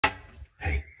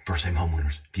First-time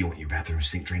homeowners, if you want your bathroom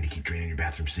sink drain to keep draining your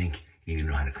bathroom sink, you need to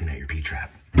know how to clean out your P-trap.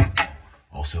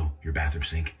 Also, your bathroom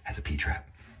sink has a P-trap.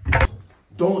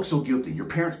 Don't look so guilty. Your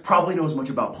parents probably know as much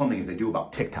about plumbing as they do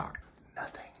about TikTok.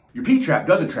 Nothing. Your P-trap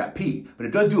doesn't trap pee, but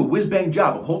it does do a whiz-bang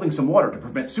job of holding some water to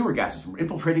prevent sewer gases from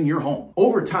infiltrating your home.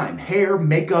 Over time, hair,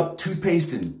 makeup,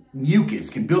 toothpaste, and mucus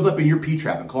can build up in your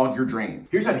P-trap and clog your drain.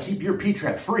 Here's how to keep your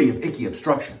P-trap free of icky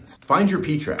obstructions. Find your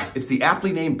P-trap. It's the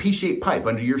aptly named P-shaped pipe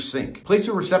under your sink. Place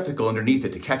a receptacle underneath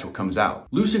it to catch what comes out.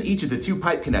 Loosen each of the 2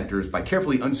 pipe connectors by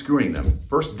carefully unscrewing them.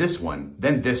 First this one,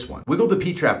 then this one. Wiggle the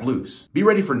P-trap loose. Be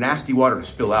ready for nasty water to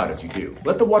spill out as you do.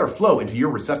 Let the water flow into your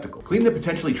receptacle. Clean the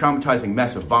potentially traumatizing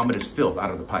mess of vomitous filth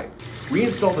out of the pipe.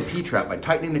 Reinstall the P-trap by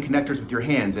tightening the connectors with your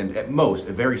hands and, at most,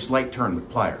 a very slight turn with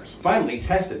pliers. Finally,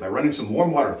 test it by running some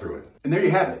warm water through it. And there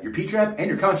you have it. Your P-trap and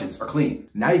your conscience are clean.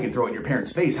 Now you can throw it in your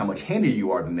parents' face how much handier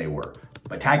you are than they were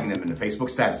by tagging them in the Facebook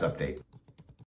status update.